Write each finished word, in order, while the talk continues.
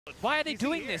Why are they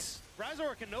doing this?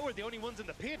 Razork and Noah are the only ones in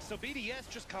the pit, so BDS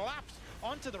just collapse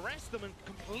onto the rest of them and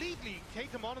completely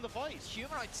take them on in the fight.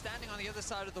 Humanoid standing on the other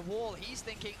side of the wall, he's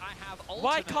thinking, I have ultimate.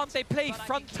 Why can't they play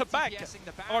front to back?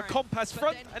 Or compass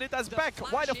front and it does back?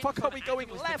 Why the fuck are we going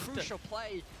left? The crucial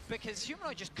play, because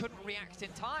Humanoid just couldn't react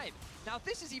in time. Now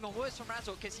this is even worse from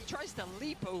Razork, because he tries to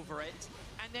leap over it,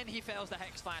 and then he fails the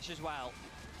Hex Flash as well.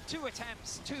 2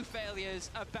 attempts, 2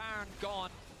 failures, a Baron gone.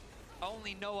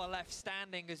 Only Noah left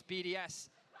standing as BDS.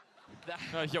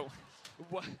 Yo.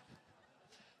 What?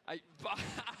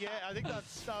 Yeah, I think that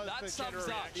sums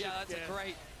up. Yeah, that's a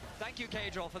great. Thank you,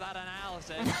 Caedrel, for that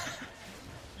analysis.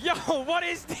 Yo, what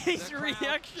is this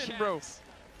reaction, bro?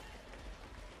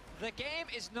 The game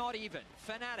is not even.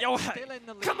 Fnatic Yo, still in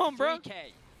the lead. Come on, bro. 3K.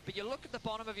 But you look at the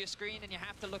bottom of your screen and you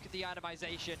have to look at the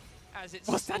itemization as it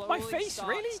Was that my face, starts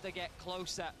really? to get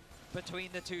closer between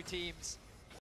the two teams.